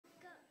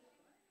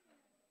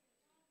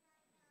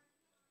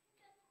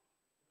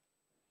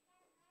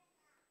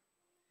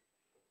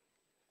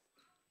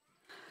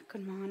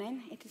Good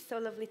morning. It is so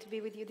lovely to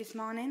be with you this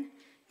morning,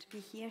 to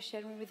be here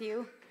sharing with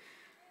you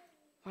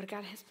what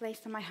God has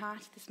placed on my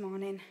heart this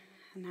morning.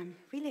 And I'm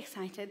really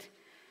excited.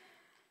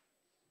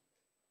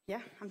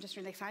 Yeah, I'm just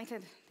really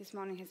excited. This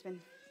morning has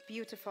been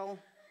beautiful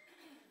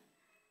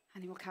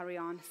and it will carry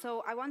on.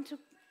 So I want to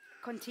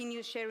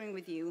continue sharing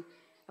with you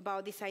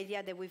about this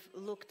idea that we've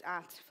looked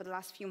at for the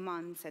last few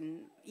months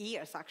and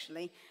years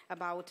actually,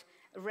 about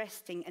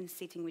resting and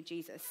sitting with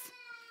Jesus.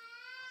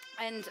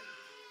 And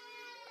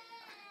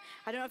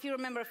I don't know if you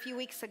remember a few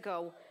weeks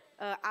ago,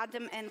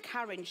 Adam and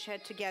Karen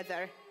shared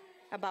together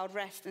about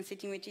rest and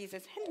sitting with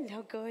Jesus.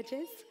 Hello,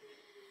 gorgeous.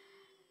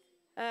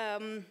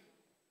 A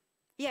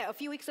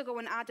few weeks ago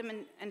when Adam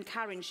and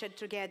Karen shared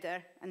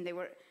together, and they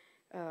were,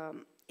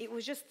 it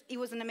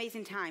was an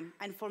amazing time.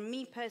 And for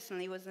me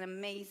personally, it was an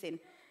amazing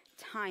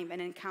time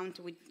and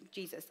encounter with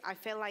Jesus. I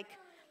felt like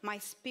my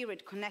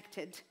spirit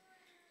connected,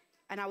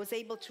 and I was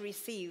able to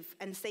receive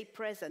and stay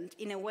present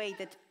in a way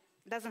that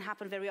doesn't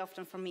happen very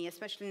often for me,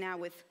 especially now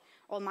with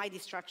all my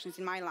distractions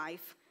in my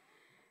life.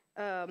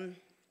 And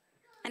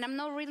I'm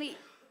not really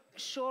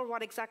sure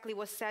what exactly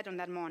was said on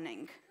that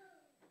morning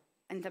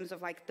in terms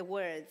of like the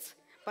words,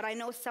 but I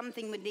know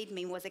something within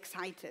me was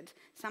excited.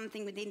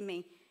 Something within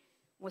me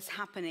was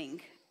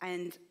happening,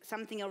 and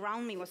something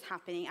around me was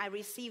happening. I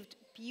received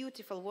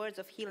beautiful words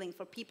of healing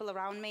for people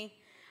around me.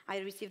 I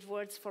received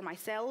words for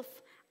myself.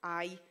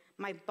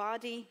 My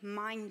body,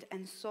 mind,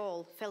 and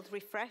soul felt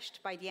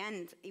refreshed by the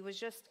end. It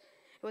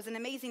was an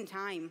amazing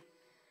time.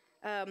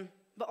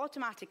 But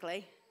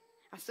automatically,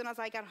 as soon as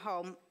I got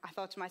home, I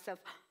thought to myself,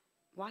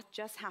 what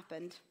just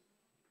happened?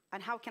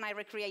 And how can I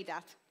recreate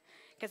that?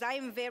 Because I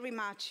am very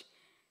much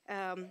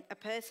a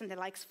person that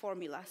likes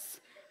formulas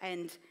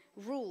and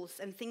rules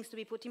and things to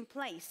be put in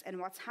place and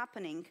what's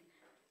happening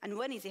and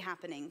when is it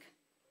happening.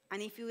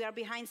 And if you are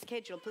behind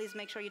schedule, please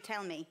make sure you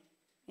tell me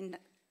in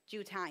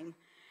due time.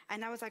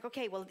 And I was like,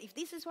 okay, well, if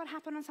this is what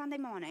happened on Sunday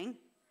morning,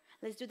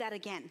 let's do that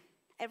again.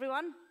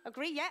 Everyone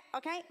agree? Yeah?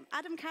 Okay.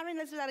 Adam, Karen,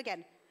 let's do that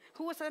again.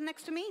 Who was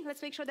next to me?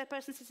 Let's make sure that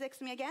person sits next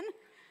to me again.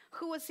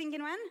 Who was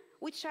singing when?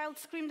 Which child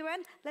screamed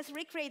when? Let's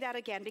recreate that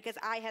again because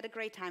I had a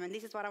great time and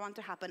this is what I want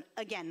to happen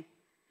again.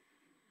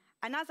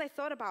 And as I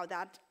thought about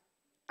that,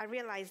 I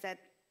realized that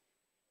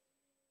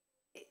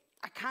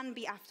I can't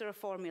be after a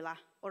formula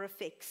or a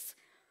fix.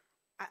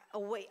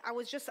 I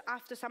was just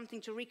after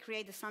something to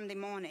recreate the Sunday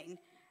morning.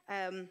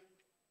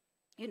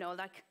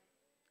 Like,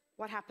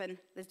 what happened?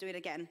 Let's do it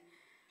again.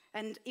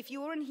 And if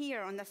you weren't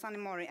here on that Sunday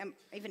morning,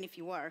 even if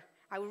you were,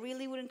 I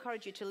really would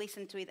encourage you to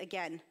listen to it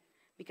again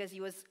because it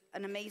was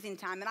an amazing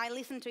time. And I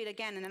listened to it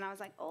again, and then I was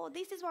like, oh,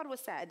 this is what was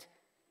said.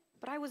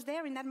 But I was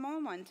there in that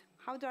moment.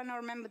 How do I not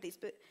remember this?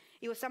 But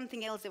it was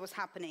something else that was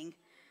happening.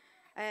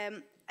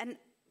 And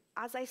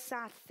as I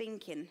sat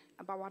thinking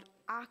about what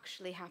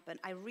actually happened,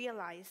 I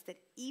realized that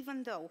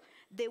even though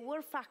there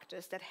were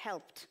factors that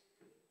helped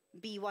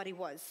be what it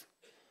was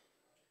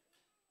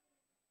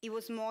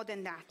more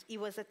than that. It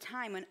was a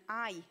time when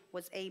I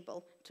was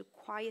able to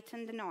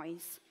quieten the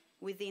noise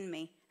within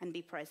me and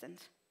be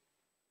present.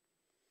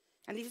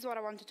 And this is what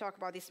I want to talk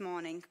about this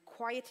morning,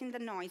 quieting the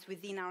noise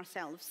within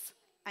ourselves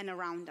and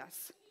around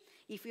us.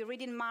 If we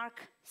read in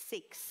Mark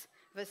 6,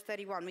 verse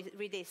 31, we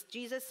read this.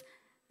 Jesus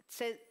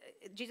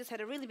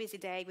had a really busy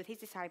day with his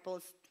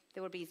disciples.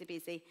 They were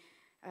busy.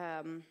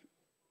 I'm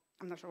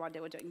not sure what they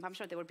were doing, but I'm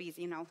sure they were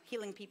busy,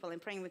 healing people and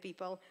praying with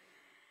people.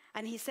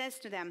 And he says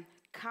to them,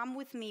 come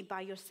with me by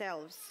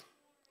yourselves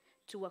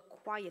to a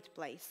quiet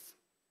place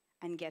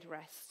and get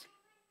rest.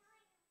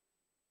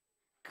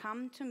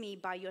 Come to me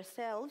by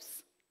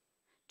yourselves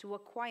to a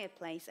quiet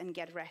place and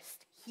get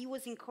rest. He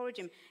was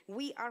encouraging.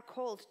 We are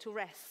called to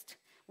rest.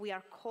 We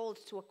are called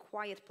to a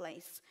quiet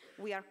place.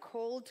 We are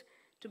called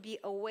to be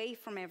away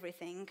from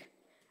everything,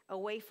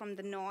 away from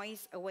the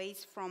noise, away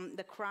from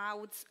the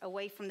crowds,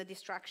 away from the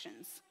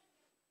distractions.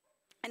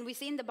 And we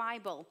see in the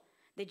Bible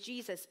that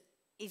Jesus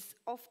is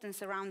often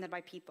surrounded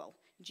by people.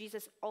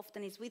 Jesus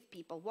often is with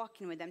people,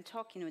 walking with them,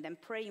 talking with them,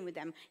 praying with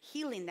them,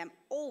 healing them,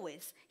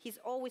 always. He's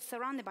always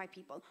surrounded by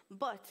people.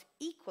 But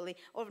equally,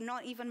 or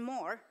not even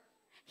more,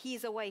 he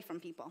is away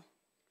from people.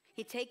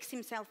 He takes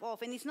himself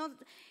off. And it's not,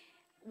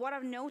 what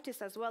I've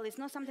noticed as well, it's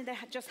not something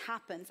that just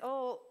happens.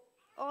 Oh,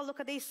 look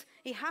at this.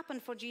 It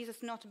happened for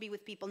Jesus not to be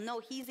with people. No,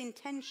 he's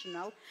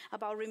intentional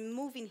about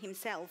removing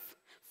himself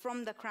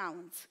from the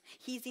crowds.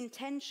 He's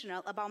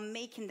intentional about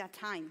making that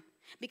time.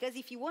 Because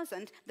if he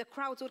wasn't, the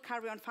crowds would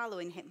carry on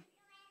following him.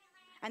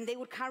 And they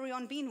would carry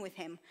on being with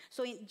him.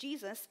 So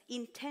Jesus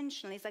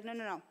intentionally is like,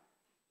 no.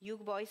 You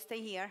boys stay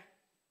here.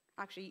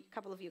 Actually, a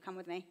couple of you come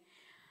with me.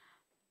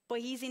 But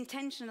he's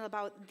intentional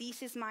about,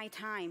 this is my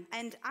time.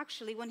 And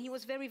actually, when he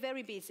was very,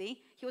 very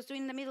busy, he was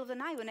doing it in the middle of the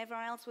night when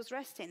everyone else was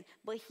resting.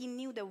 But he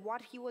knew that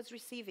what he was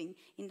receiving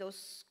in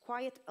those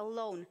quiet,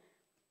 alone,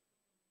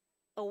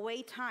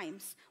 away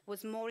times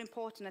was more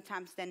important at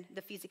times than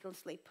the physical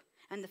sleep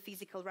and the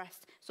physical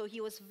rest. So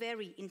he was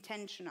very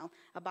intentional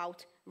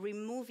about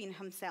removing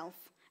himself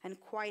and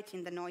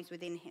quieting the noise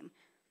within him.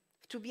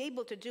 To be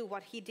able to do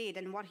what he did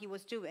and what he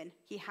was doing,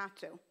 he had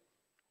to.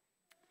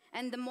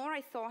 And the more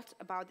I thought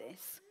about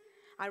this,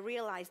 I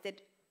realized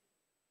that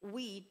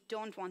we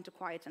don't want to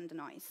quieten the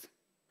noise.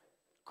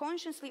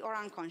 Consciously or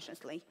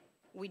unconsciously,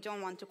 we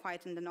don't want to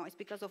quieten the noise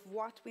because of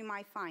what we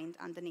might find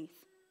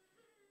underneath,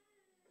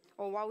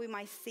 or what we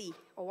might see,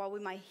 or what we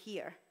might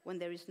hear when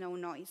there is no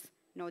noise,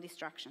 no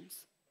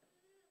distractions.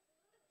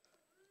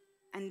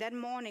 And that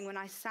morning when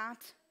I sat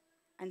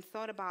and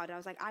thought about it, I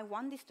was like, I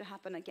want this to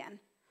happen again.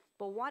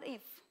 But what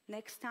if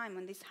next time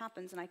when this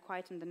happens and I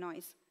quieten the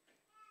noise,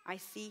 I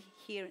see,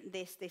 hear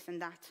this,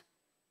 and that?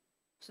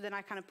 So then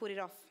I kind of put it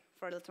off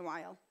for a little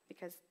while,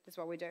 because that's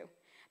what we do.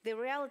 The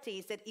reality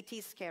is that it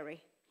is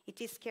scary. It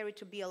is scary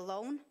to be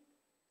alone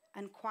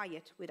and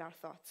quiet with our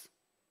thoughts.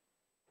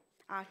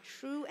 Our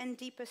true and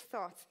deepest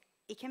thoughts,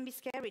 it can be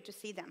scary to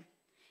see them.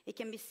 It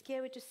can be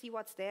scary to see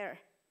what's there.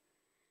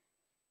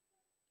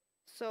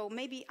 So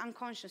maybe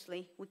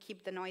unconsciously, we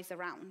keep the noise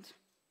around.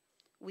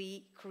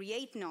 We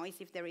create noise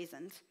if there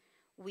isn't.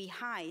 We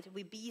hide,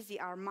 we busy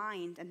our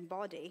mind and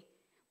body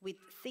with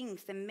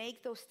things that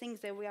make those things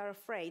that we are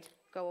afraid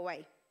go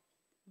away.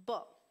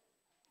 But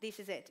this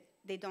is it.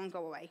 They don't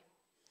go away.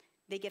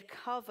 They get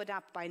covered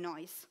up by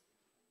noise.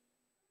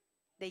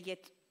 They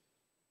get,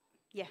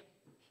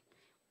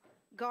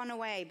 gone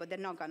away, but they're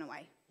not gone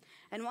away.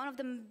 And one of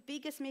the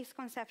biggest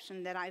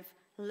misconceptions that I've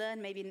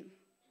learned,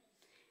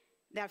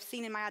 that I've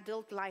seen in my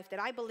adult life, that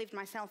I believed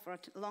myself for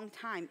a long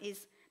time,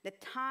 is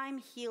that time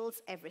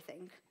heals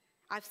everything.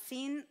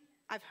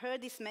 I've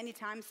heard this many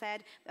times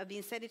said, I've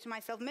been said it to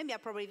myself, maybe I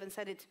probably even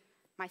said it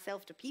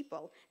myself to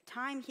people.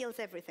 Time heals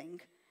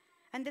everything.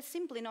 And that's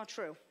simply not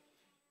true.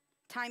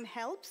 Time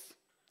helps.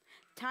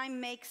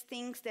 Time makes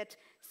things that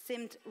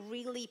seemed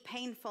really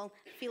painful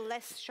feel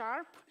less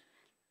sharp.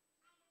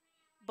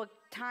 But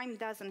time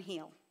doesn't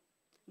heal.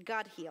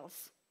 God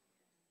heals.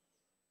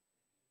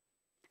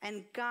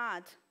 And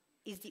God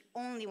is the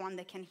only one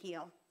that can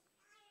heal.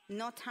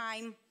 Not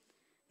time,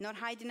 not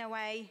hiding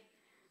away,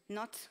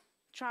 not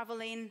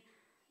traveling,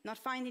 not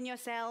finding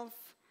yourself,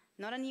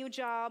 not a new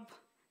job.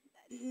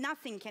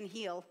 Nothing can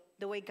heal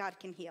the way God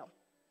can heal.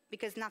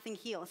 Because nothing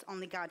heals,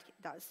 only God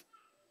does.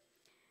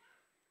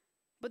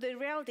 But the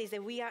reality is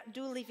that we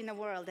do live in a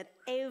world that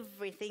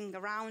everything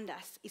around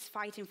us is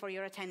fighting for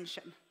your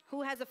attention.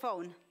 Who has a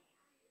phone?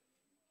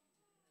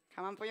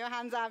 Come on, put your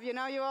hands up. You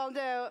know you all do.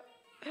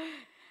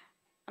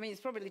 I mean,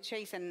 it's probably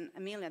Chase and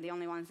Amelia, the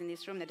only ones in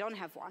this room that don't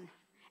have one.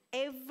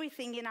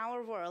 Everything in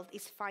our world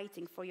is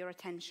fighting for your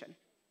attention,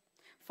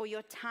 for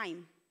your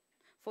time,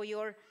 for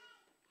your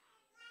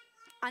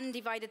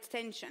undivided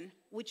attention,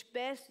 which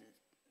bears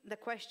the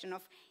question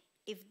of,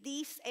 if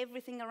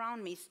everything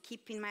around me is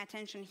keeping my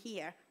attention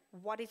here,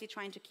 what is it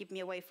trying to keep me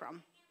away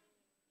from?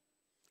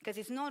 Because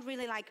it's not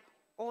really like,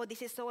 oh,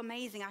 this is so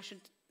amazing, I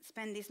should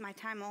spend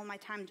all my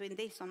time doing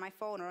this on my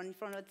phone or in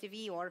front of the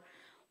TV or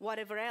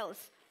whatever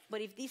else.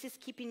 But if this is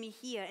keeping me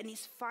here and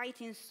is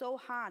fighting so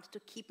hard to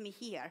keep me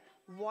here,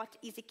 what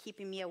is it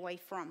keeping me away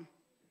from?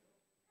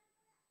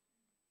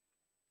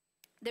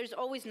 There's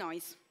always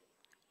noise,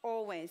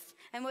 always.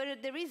 And where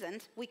there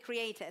isn't, we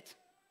create it.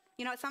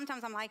 You know,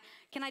 sometimes I'm like,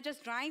 can I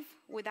just drive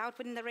without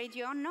putting the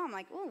radio on? No, I'm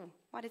like, oh,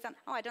 what is that?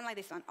 Oh, I don't like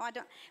this one. Oh, I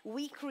don't.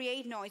 We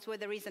create noise where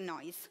there is a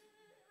noise.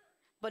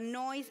 But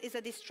noise is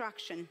a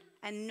distraction,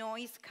 and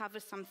noise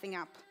covers something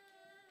up.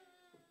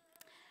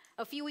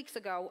 A few weeks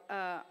ago,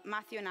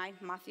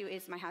 Matthew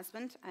is my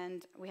husband,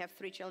 and we have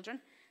 3 children,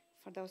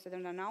 for those that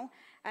don't know.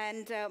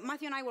 And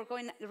Matthew and I were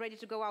ready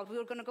to go out. We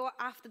were going to go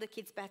after the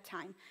kids'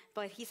 bedtime.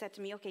 But he said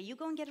to me, okay, you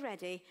go and get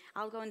ready.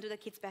 I'll go and do the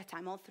kids'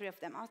 bedtime, all 3 of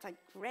them. I was like,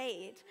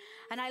 great.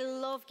 And I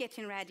love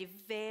getting ready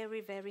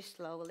very, very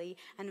slowly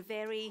and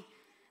very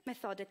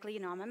methodically.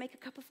 You know, I might make a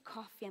cup of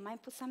coffee. I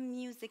might put some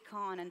music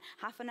on. And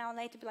half an hour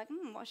later, be like,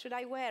 what should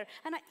I wear?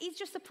 And it's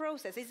just a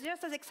process. It's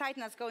just as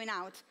exciting as going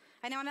out.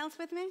 Anyone else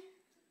with me?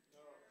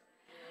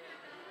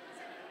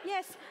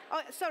 Yes.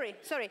 Oh, sorry.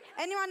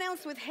 Anyone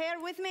else with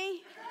hair with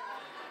me?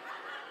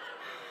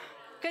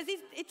 Because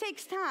it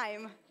takes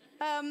time.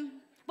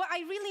 But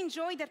I really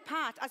enjoy that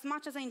part as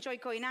much as I enjoy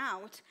going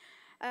out.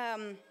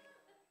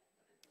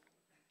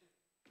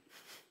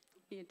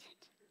 You did.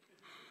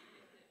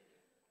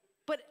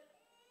 But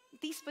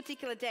this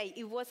particular day,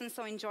 it wasn't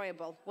so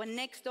enjoyable. When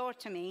next door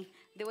to me,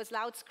 there was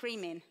loud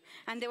screaming.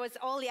 And there was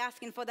Ollie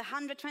asking for the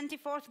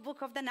 124th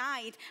book of the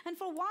night. And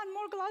for one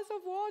more glass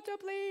of water,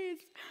 please.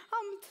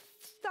 I'm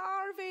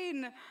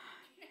starving.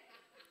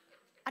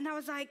 And I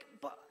was like,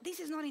 but this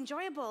is not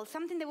enjoyable.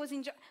 Something that was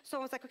So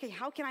I was like, okay,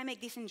 how can I make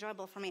this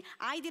enjoyable for me?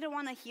 I didn't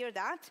want to hear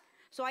that.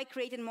 So I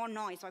created more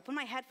noise. So I put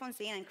my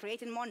headphones in and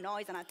created more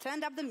noise. And I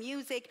turned up the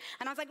music.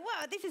 And I was like,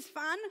 wow, this is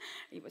fun.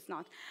 It was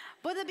not.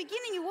 But at the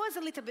beginning, it was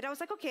a little bit. I was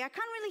like, okay, I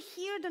can't really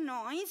hear the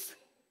noise.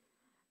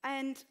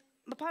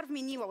 But part of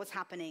me knew what was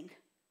happening.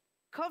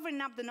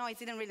 Covering up the noise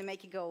didn't really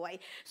make it go away.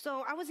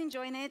 So I was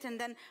enjoying it.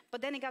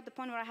 But then it got to the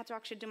point where I had to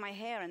actually do my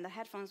hair. And the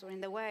headphones were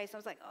in the way. So I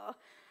was like, oh.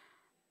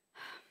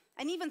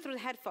 And even through the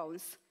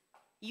headphones,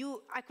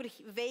 I could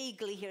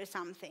vaguely hear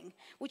something,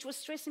 which was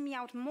stressing me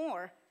out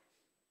more.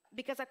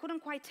 because I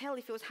couldn't quite tell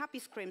if it was happy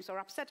screams or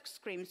upset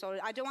screams or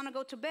I don't want to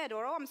go to bed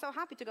or, oh, I'm so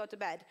happy to go to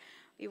bed.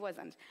 It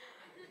wasn't.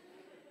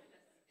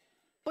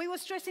 But it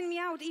was stressing me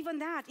out, even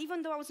that,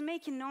 even though I was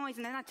making noise,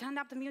 and then I turned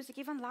up the music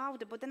even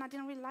louder, but then I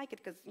didn't really like it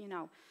because,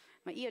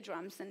 my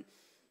eardrums. And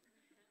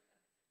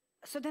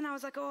so then I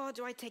was like, oh,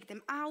 do I take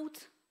them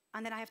out?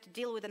 And then I have to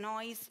deal with the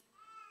noise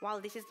while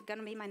this is going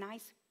to be my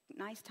nice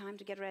time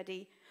to get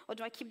ready. Or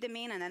do I keep them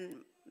in and then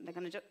they're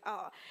going to just,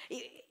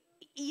 it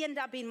ended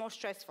up being more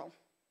stressful.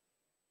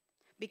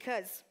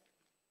 Because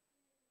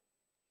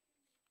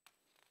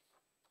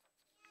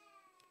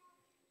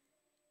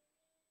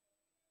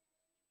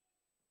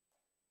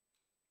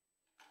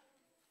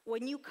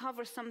when you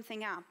cover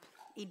something up,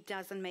 it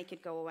doesn't make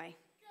it go away.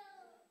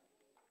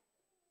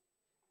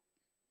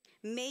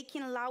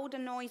 Making louder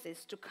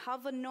noises to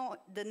cover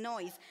the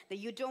noise that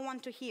you don't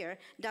want to hear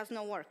does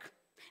not work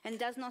and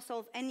does not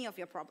solve any of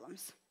your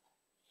problems.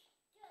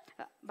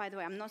 By the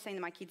way, I'm not saying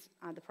that my kids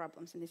are the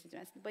problems in this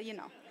situation, but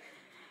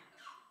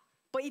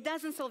But it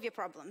doesn't solve your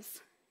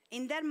problems.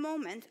 In that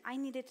moment, I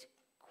needed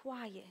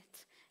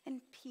quiet and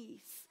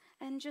peace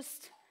and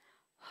just,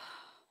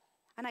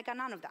 and I got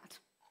none of that.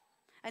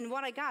 And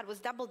what I got was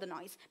double the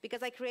noise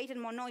because I created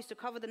more noise to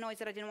cover the noise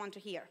that I didn't want to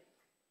hear.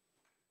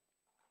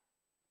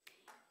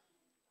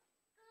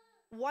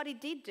 What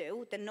it did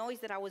do, the noise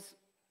that I was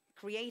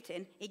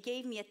creating, it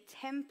gave me a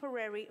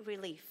temporary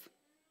relief.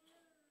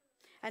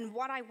 And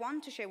what I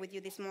want to share with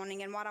you this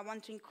morning and what I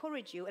want to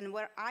encourage you and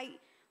where I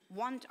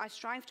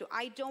strive to,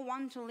 I don't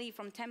want to live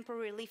from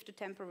temporary relief to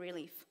temporary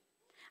relief.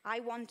 I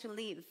want to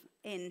live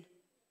in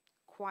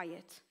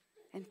quiet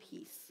and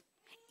peace,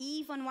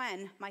 even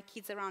when my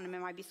kids around me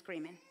might be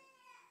screaming.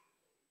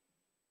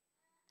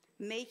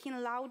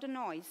 Making louder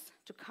noise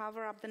to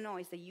cover up the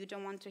noise that you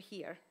don't want to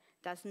hear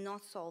does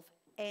not solve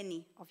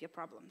any of your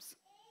problems.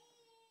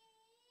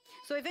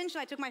 So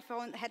eventually I took my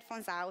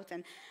headphones out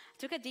and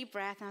took a deep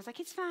breath and I was like,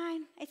 it's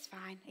fine.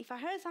 If I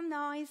heard some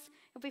noise,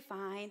 it'll be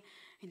fine.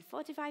 In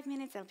 45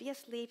 minutes, I'll be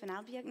asleep and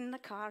I'll be in the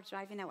car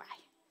driving away.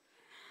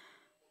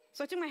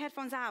 So I took my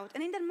headphones out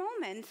and in that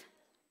moment,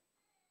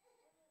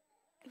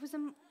 it was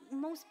the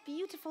most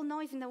beautiful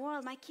noise in the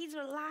world. My kids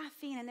were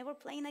laughing and they were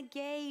playing a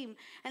game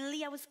and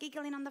Leah was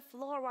giggling on the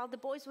floor while the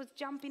boys was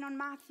jumping on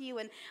Matthew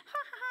and,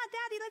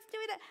 Daddy, let's do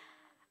it.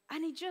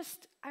 And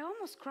I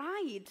almost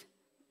cried.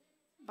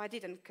 But I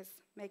didn't because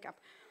makeup.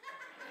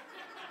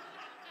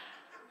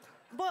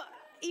 But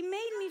it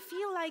made me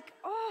feel like,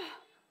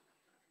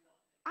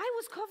 I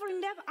was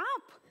covering them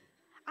up.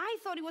 I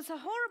thought it was a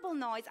horrible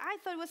noise. I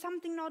thought it was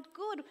something not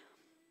good.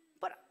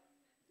 But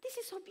this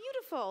is so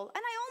beautiful.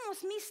 And I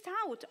almost missed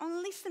out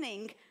on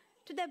listening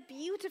to that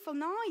beautiful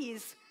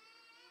noise.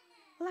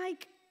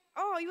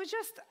 It was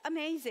just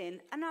amazing.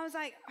 And I was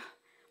like,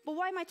 but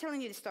why am I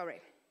telling you this story?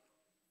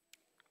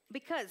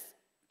 Because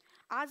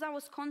as I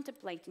was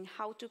contemplating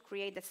how to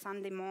create the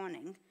Sunday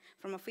morning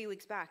from a few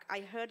weeks back, I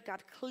heard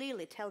God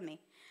clearly tell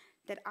me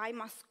that I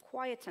must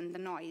quieten the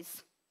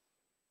noise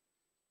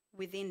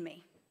within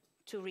me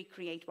to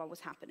recreate what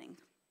was happening.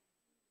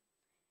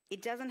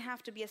 It doesn't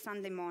have to be a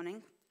Sunday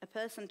morning, a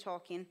person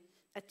talking,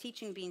 a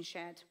teaching being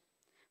shared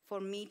for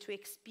me to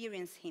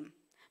experience Him,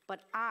 but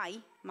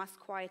I must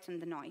quieten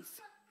the noise.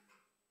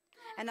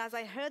 And as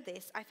I heard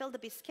this, I felt a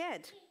bit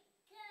scared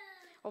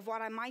of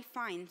what I might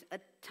find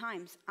at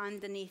times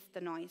underneath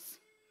the noise.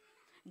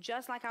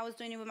 Just like I was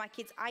doing it with my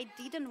kids, I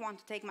didn't want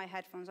to take my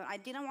headphones on. I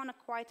didn't want to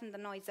quieten the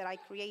noise that I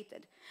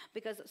created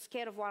because I was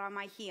scared of what I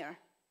might hear.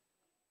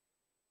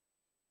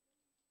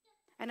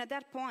 And at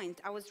that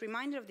point, I was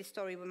reminded of this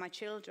story with my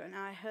children,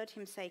 and I heard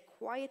him say,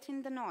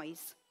 quieting the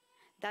noise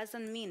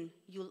doesn't mean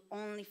you'll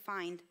only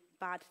find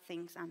bad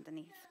things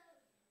underneath.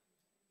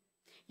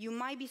 You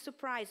might be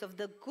surprised of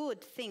the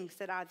good things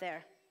that are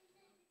there.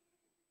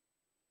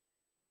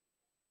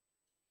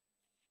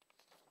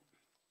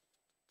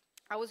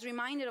 I was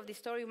reminded of the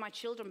story of my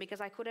children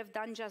because I could have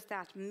done just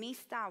that,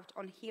 missed out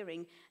on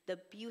hearing the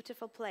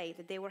beautiful play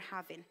that they were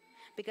having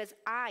because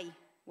I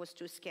was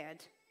too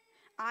scared.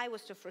 I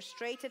was too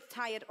frustrated,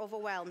 tired,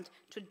 overwhelmed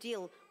to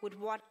deal with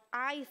what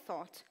I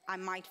thought I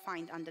might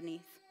find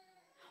underneath.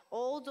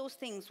 All those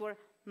things were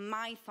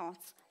my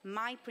thoughts,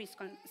 my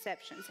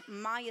preconceptions,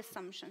 my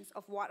assumptions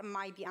of what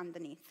might be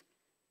underneath.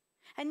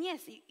 And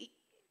yes,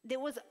 there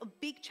was a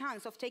big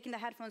chance of taking the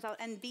headphones out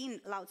and being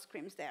loud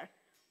screams there.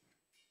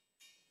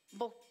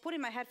 But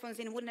putting my headphones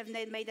in wouldn't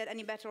have made that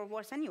any better or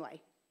worse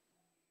anyway.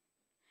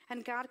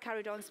 And God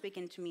carried on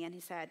speaking to me and He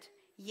said,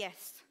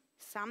 yes,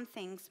 some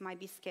things might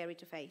be scary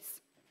to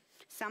face.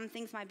 Some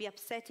things might be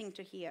upsetting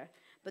to hear,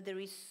 but there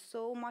is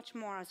so much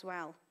more as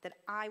well that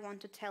I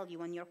want to tell you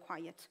when you're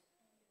quiet.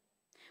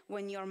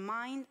 When your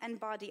mind and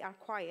body are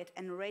quiet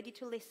and ready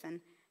to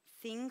listen,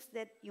 things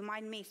that you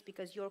might miss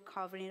because you're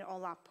covering it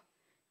all up,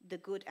 the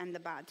good and the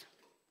bad.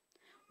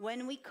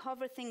 When we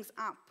cover things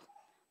up,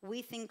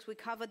 we think we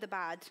cover the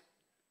bad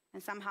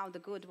and somehow the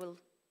good will,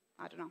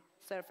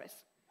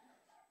 surface.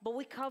 But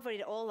we cover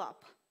it all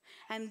up.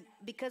 And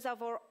because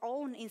of our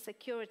own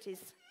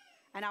insecurities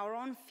and our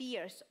own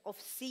fears of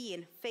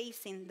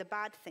facing the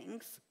bad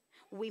things,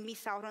 we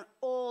miss out on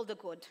all the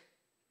good.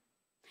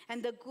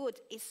 And the good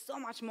is so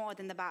much more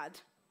than the bad.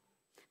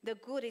 The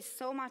good is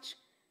so much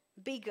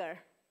bigger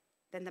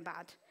than the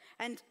bad.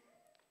 And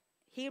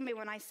hear me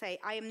when I say,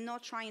 I am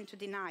not trying to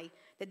deny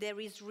that there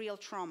is real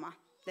trauma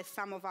that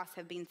some of us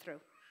have been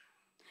through.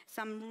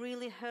 Some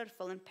really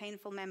hurtful and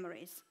painful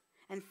memories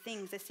and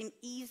things that seem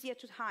easier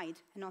to hide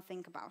and not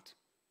think about.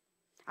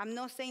 I'm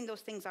not saying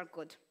those things are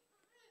good.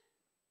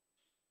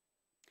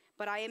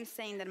 But I am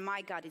saying that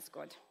my God is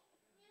good.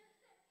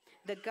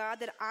 The God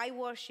that I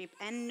worship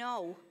and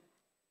know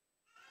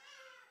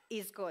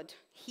is good.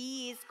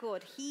 He is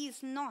good. He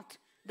is not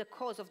the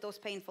cause of those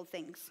painful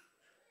things.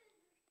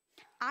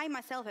 I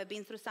myself have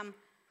been through some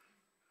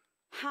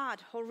hard,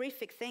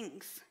 horrific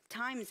things,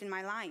 times in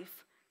my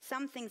life.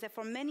 Some things that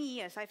for many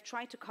years I've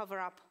tried to cover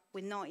up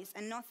with noise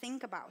and not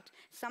think about.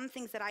 Some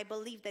things that I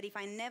believe that if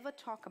I never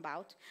talk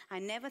about, I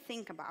never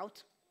think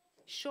about,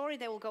 surely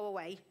they will go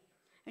away.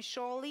 And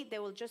surely they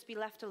will just be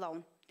left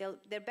alone.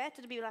 They're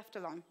better to be left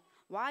alone.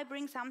 Why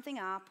bring something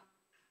up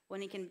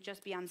when it can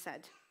just be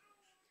unsaid?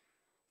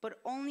 But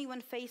only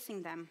when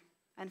facing them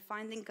and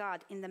finding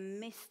God in the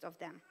midst of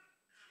them,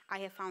 I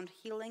have found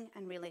healing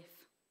and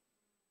relief.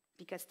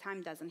 Because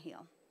time doesn't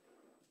heal.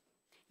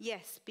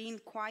 Yes, being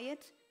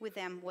quiet with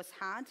them was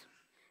hard.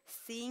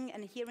 Seeing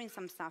and hearing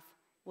some stuff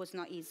was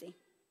not easy.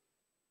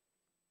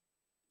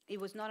 It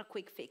was not a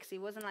quick fix.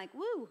 It wasn't like,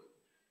 woo.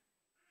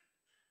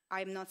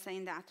 I'm not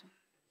saying that.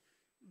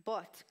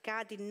 But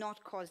God did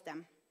not cause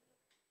them.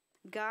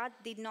 God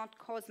did not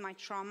cause my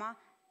trauma,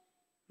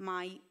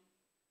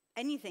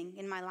 anything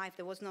in my life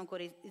that was not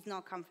good is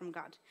not come from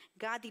God.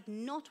 God did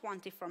not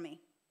want it from me.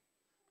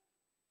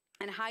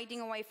 And hiding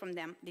away from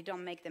them, they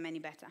don't make them any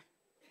better.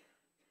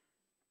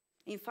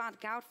 In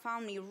fact, God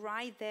found me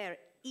right there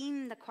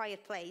in the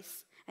quiet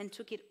place and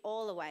took it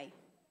all away.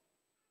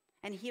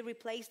 And he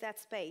replaced that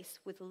space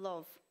with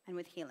love and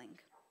with healing.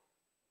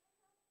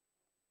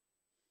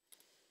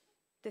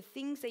 The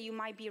things that you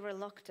might be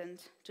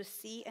reluctant to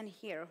see and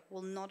hear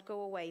will not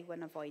go away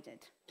when avoided.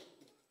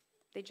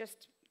 They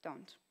just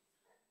don't.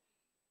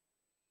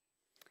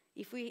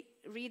 If we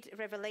read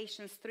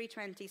Revelations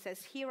 3:20, it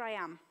says, "Here I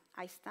am.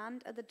 I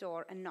stand at the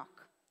door and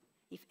knock.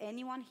 If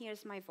anyone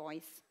hears my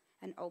voice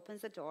and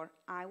opens the door,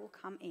 I will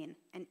come in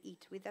and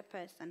eat with that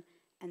person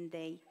and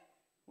they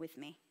with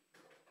me."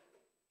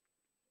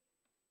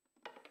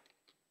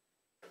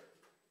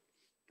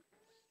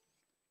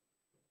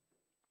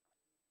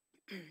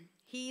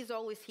 He is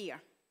always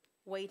here,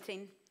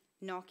 waiting,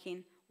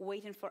 knocking,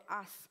 waiting for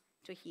us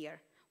to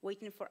hear,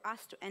 waiting for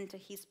us to enter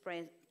his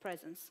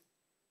presence.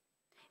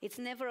 It's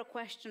never a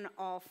question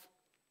of,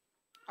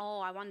 oh,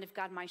 I wonder if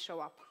God might show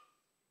up.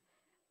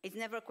 It's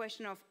never a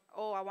question of,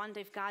 oh, I wonder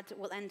if God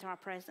will enter our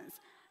presence.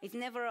 It's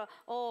never a,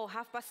 oh,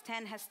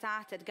 10:30 has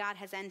started, God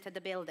has entered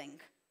the building.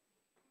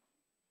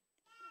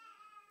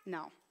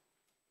 No.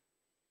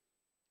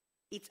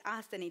 It's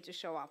us that need to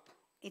show up.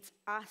 It's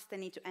us that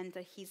need to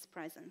enter his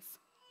presence.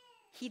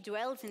 He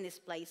dwells in this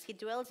place. He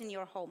dwells in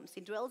your homes.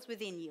 He dwells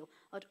within you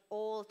at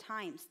all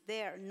times,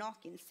 there,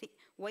 knocking,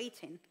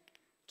 waiting,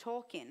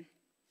 talking.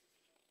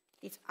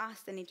 It's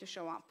us that need to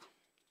show up.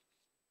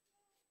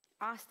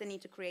 Us that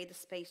need to create the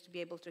space to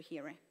be able to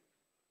hear it.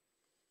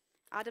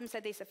 Adam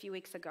said this a few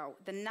weeks ago.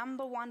 The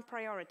number one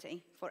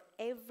priority for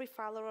every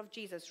follower of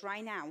Jesus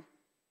right now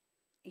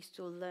is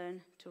to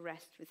learn to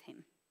rest with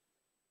him.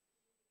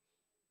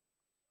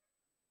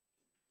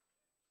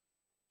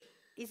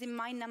 Is it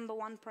my number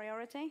one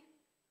priority?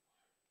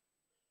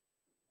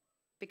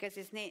 Because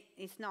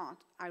it's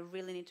not. I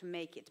really need to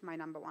make it my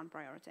number one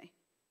priority.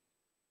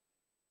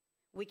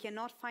 We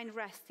cannot find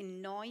rest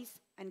in noise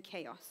and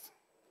chaos.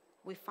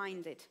 We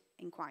find it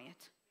in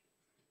quiet.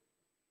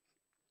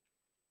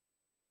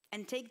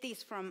 And take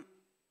this from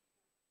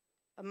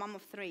a mom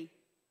of 3,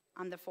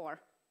 under 4.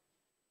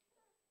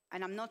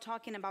 And I'm not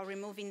talking about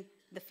removing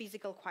the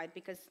physical quiet,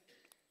 because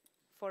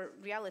for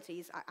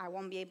realities, I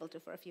won't be able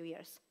to for a few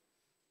years.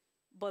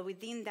 But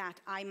within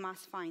that, I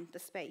must find the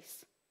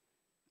space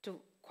to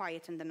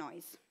quieten the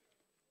noise.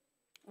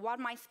 What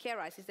might scare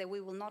us is that we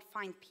will not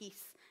find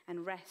peace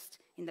and rest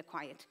in the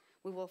quiet.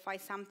 We will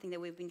find something that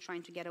we've been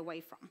trying to get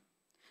away from.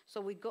 So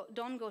we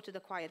don't go to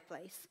the quiet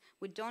place.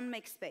 We don't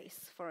make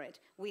space for it.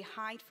 We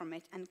hide from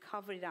it and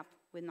cover it up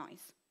with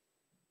noise.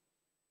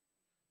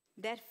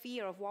 That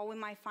fear of what we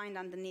might find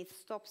underneath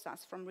stops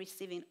us from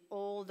receiving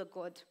all the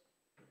good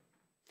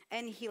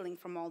and healing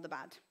from all the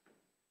bad.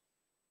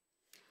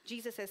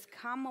 Jesus says,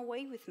 come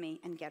away with me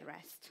and get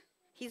rest.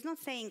 He's not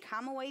saying,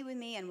 come away with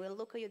me and we'll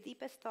look at your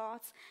deepest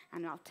thoughts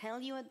and I'll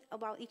tell you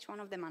about each one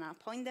of them and I'll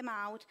point them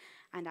out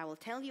and I will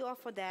tell you off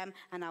for them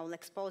and I will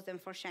expose them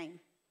for shame.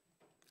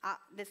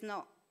 It's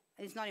not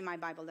in my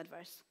Bible, that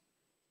verse.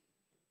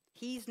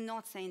 He's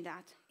not saying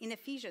that. In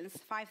Ephesians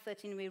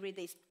 5:13 we read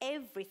this,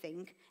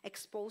 everything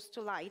exposed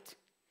to light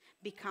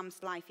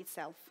becomes life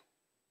itself.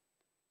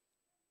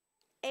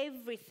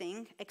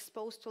 Everything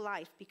exposed to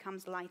light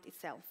becomes light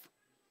itself.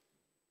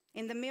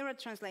 In the Mirror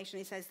translation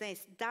it says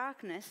this,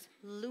 darkness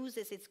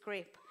loses its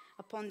grip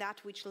upon that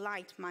which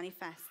light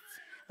manifests.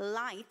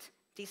 Light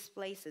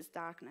displaces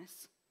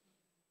darkness.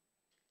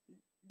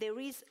 There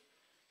is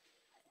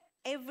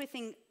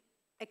everything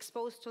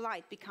exposed to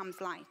light becomes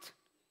light.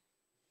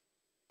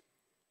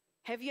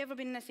 Have you ever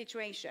been in a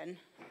situation,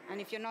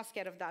 and if you're not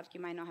scared of dark, you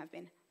might not have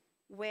been,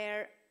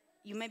 where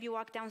you maybe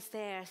walk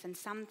downstairs and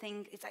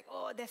something, it's like,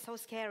 oh, that's so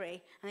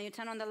scary. And then you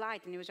turn on the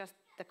light and it was just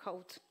the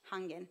coat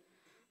hanging.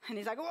 And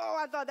it's like, oh,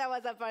 I thought that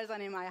was a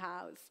person in my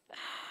house.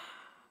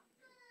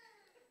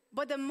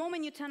 But the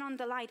moment you turn on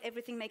the light,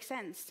 everything makes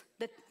sense.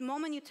 The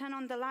moment you turn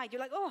on the light,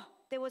 you're like, oh,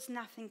 there was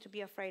nothing to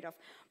be afraid of.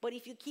 But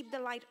if you keep the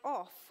light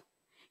off,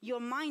 your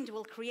mind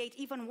will create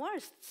even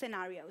worse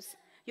scenarios.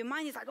 Your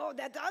mind is like, oh,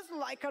 that does look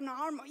like an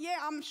arm. Yeah,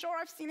 I'm sure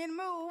I've seen it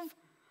move.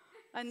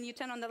 And you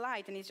turn on the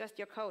light, and it's just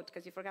your coat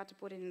because you forgot to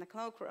put it in the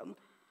cloakroom.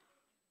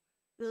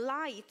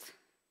 Light,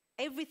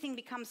 everything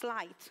becomes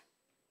light.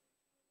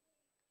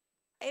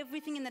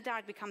 Everything in the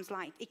dark becomes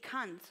light. It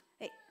can't.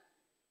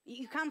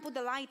 You can't put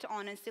the light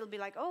on and still be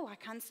like, oh, I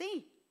can't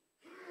see.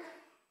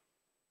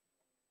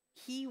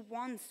 He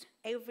wants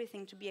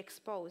everything to be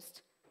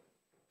exposed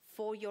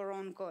for your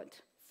own good,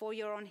 for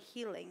your own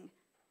healing.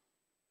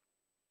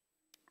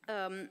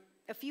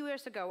 A few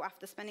years ago,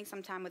 after spending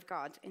some time with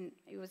God, I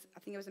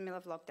think it was in the middle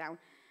of lockdown,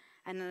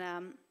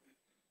 and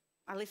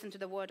I listened to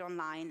the word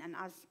online, and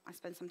as I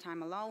spent some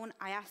time alone,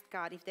 I asked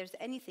God if there's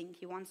anything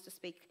he wants to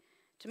speak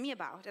to me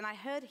about. And I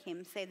heard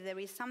him say that there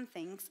is some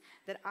things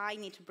that I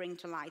need to bring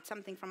to light,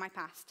 something from my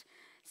past,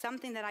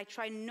 something that I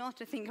try not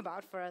to think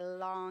about for a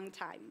long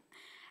time.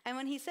 And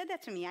when he said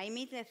that to me, I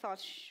immediately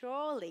thought,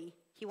 surely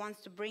he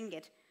wants to bring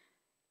it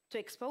to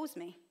expose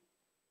me,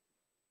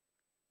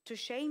 to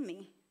shame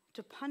me,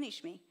 to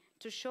punish me,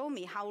 to show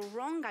me how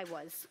wrong I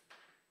was.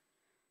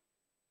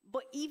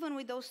 But even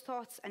with those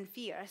thoughts and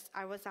fears,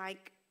 I was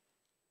like,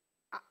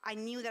 I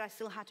knew that I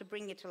still had to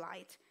bring it to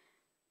light,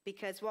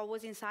 because what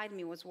was inside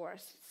me was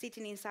worse.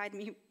 Sitting inside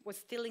me was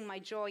stealing my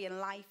joy and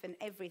life and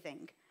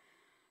everything.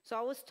 So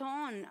I was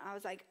torn. I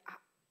was like,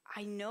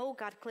 I know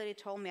God clearly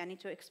told me I need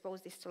to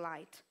expose this to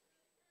light.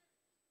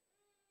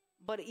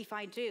 But if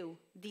I do,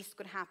 this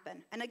could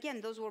happen. And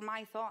again, those were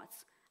my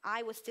thoughts.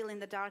 I was still in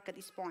the dark at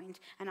this point,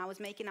 and I was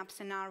making up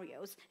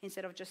scenarios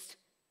instead of just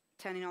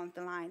turning on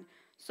the line.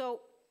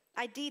 So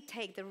I did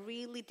take the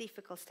really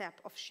difficult step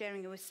of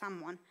sharing it with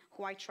someone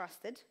who I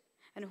trusted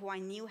and who I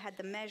knew had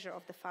the measure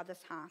of the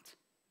Father's heart.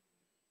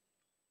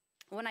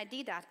 When I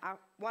did that,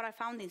 what I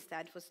found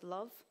instead was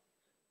love,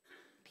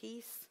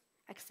 peace,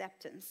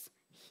 acceptance,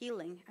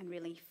 healing, and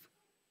relief.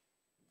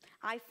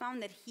 I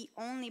found that he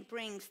only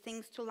brings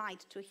things to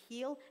light to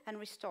heal and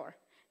restore,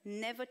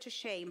 never to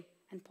shame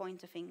and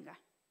point a finger.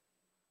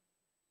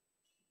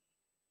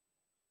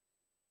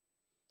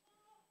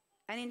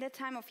 And in that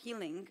time of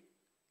healing,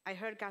 I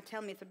heard God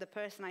tell me through the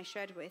person I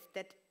shared with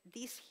that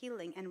this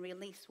healing and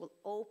release will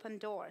open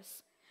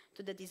doors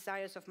to the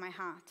desires of my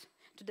heart,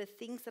 to the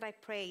things that I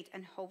prayed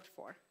and hoped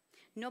for.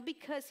 Not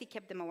because he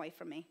kept them away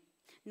from me,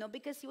 not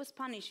because he was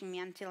punishing me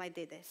until I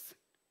did this,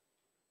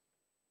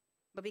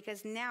 but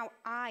because now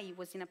I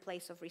was in a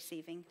place of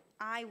receiving.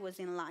 I was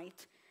in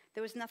light.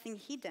 There was nothing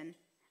hidden,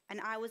 and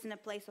I was in a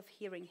place of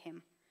hearing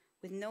him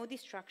with no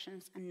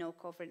distractions and no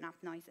covering up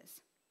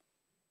noises.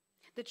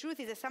 The truth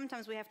is that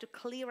sometimes we have to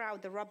clear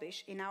out the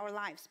rubbish in our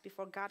lives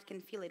before God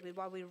can fill it with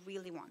what we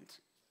really want.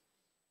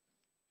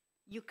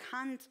 You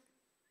can't,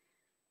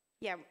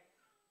 we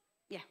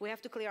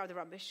have to clear out the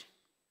rubbish.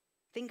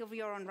 Think of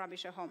your own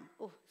rubbish at home.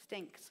 Oh,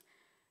 stinks.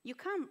 You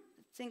can't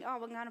think, oh,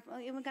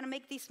 we're gonna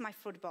make this my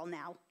football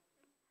now.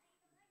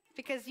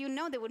 Because you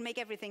know they would make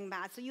everything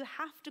bad. So you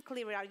have to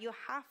clear it out. You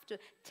have to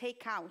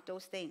take out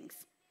those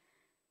things.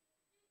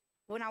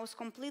 When I was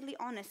completely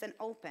honest and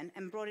open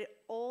and brought it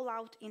all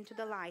out into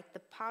the light, the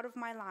part of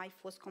my life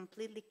was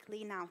completely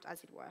clean out,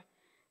 as it were.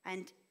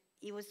 And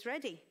it was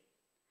ready.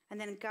 And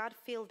then God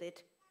filled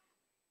it,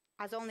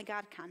 as only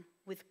God can,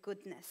 with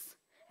goodness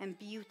and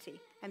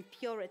beauty and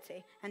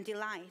purity and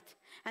delight.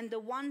 And the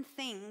one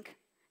thing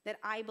that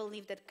I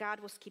believed that God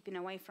was keeping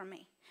away from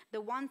me, the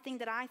one thing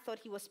that I thought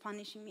he was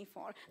punishing me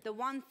for, the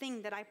one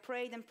thing that I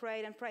prayed and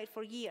prayed and prayed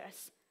for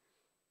years,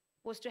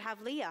 was to have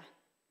Leah.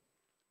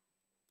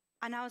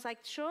 And I was like,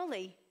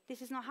 surely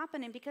this is not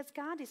happening because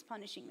God is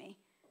punishing me.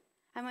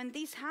 And when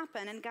this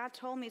happened, and God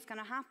told me it's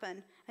going to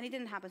happen, and it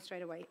didn't happen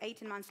straight away.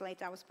 18 months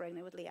later, I was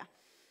pregnant with Leah.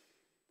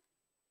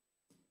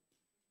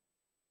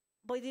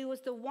 But it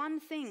was the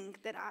one thing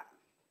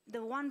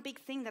the one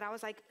big thing that I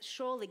was like,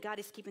 surely God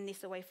is keeping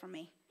this away from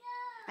me.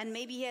 And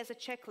maybe he has a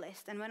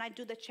checklist, and when I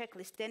do the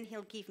checklist, then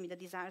he'll give me the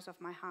desires of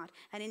my heart.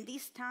 And in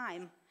this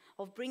time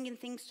of bringing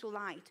things to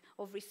light,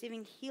 of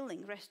receiving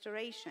healing,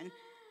 restoration,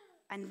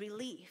 and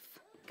relief,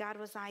 God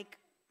was like,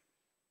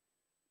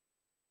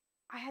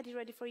 I had it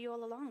ready for you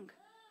all along.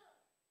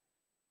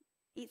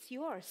 It's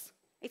yours.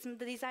 It's the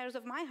desires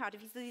of my heart.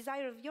 If it's the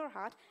desire of your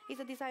heart, it's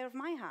the desire of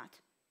my heart.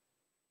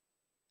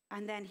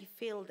 And then he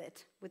filled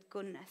it with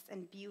goodness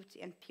and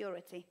beauty and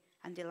purity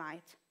and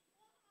delight.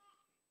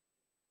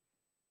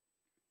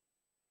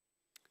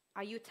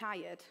 Are you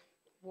tired,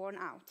 worn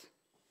out,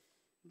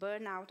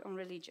 burned out on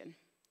religion?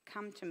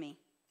 Come to me.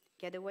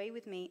 Get away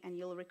with me and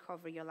you'll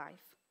recover your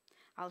life.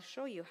 I'll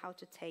show you how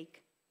to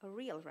take a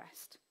real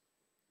rest.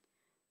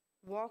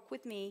 Walk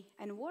with me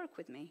and work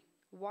with me.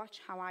 Watch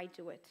how I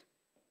do it.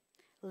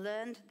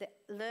 Learn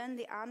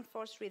the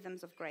unforced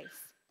rhythms of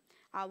grace.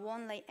 I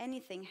won't lay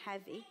anything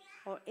heavy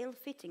or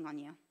ill-fitting on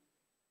you.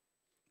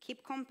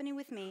 Keep company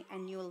with me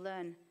and you'll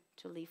learn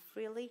to live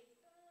freely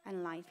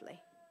and lightly.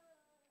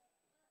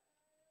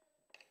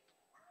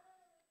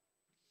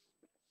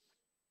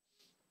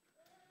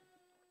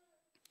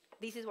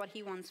 This is what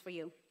he wants for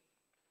you,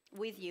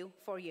 with you,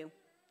 for you.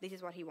 This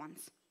is what he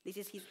wants. This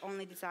is his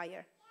only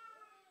desire.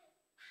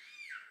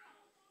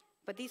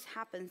 But this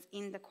happens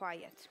in the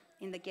quiet,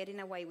 in the getting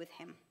away with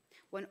him,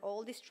 when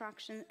all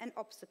distractions and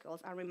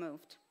obstacles are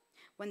removed,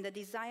 when the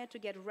desire to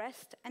get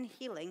rest and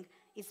healing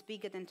is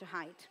bigger than to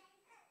hide.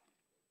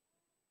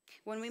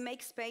 When we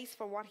make space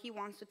for what he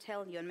wants to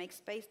tell you and make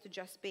space to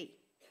just be.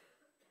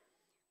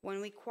 When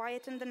we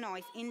quieten the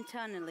noise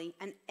internally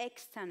and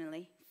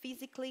externally,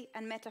 physically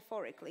and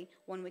metaphorically,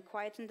 when we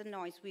quieten the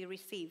noise, we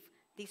receive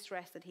this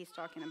rest that he's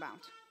talking about.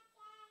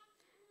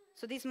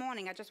 So this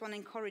morning, I just want to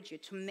encourage you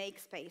to make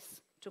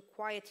space, to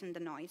quieten the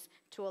noise,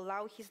 to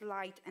allow his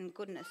light and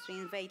goodness to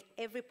invade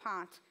every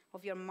part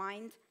of your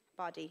mind,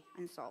 body,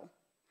 and soul.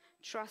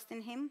 Trust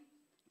in him,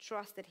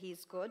 trust that he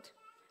is good,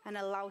 and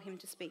allow him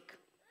to speak.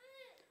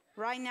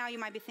 Right now, you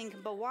might be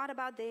thinking, but what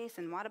about this,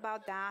 and what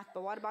about that,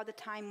 but what about the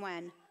time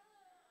when?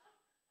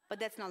 But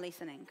that's not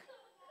listening.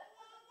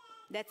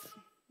 That's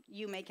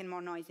you making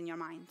more noise in your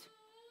mind.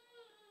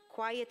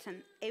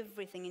 Quieten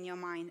everything in your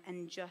mind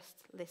and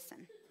just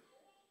listen.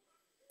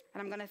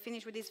 And I'm going to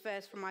finish with this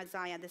verse from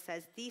Isaiah that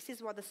says, this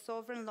is what the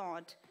sovereign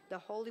Lord, the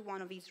Holy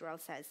One of Israel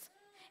says.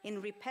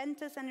 In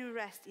repentance and in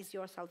rest is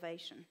your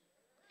salvation.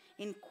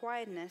 In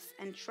quietness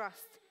and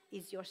trust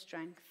is your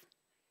strength.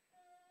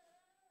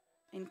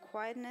 In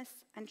quietness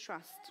and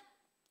trust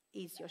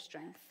is your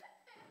strength.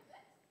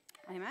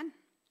 Amen.